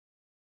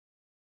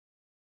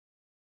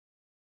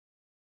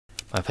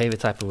My favourite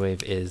type of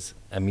wave is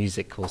a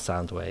musical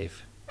sound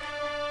wave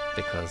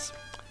because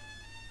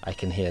I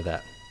can hear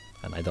that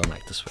and I don't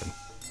like to swim.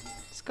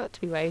 It's got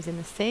to be waves in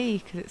the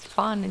sea because it's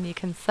fun and you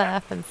can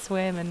surf and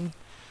swim and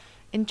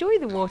enjoy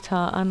the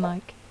water,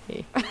 unlike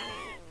here.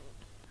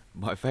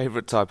 My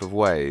favourite type of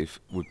wave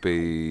would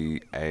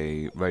be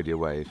a radio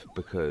wave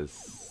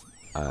because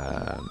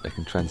they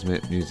can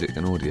transmit music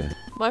and audio.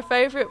 My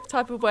favourite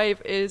type of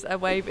wave is a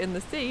wave in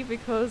the sea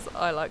because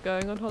I like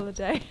going on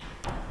holiday.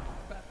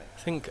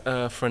 I think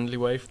a friendly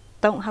wave.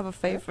 Don't have a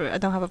favourite, I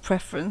don't have a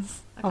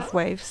preference of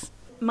waves.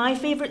 My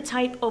favourite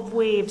type of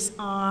waves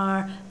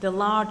are the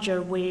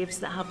larger waves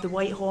that have the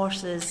white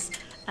horses,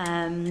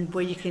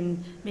 where you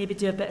can maybe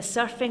do a bit of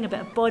surfing, a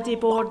bit of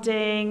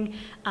bodyboarding.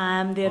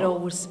 They're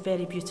always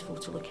very beautiful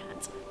to look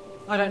at.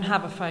 I don't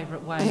have a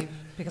favourite wave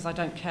because I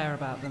don't care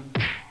about them.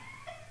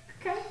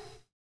 Okay.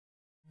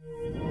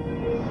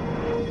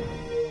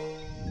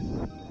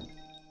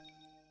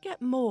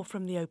 Get more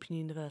from the Open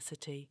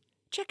University.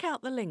 Check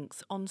out the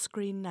links on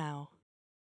screen now.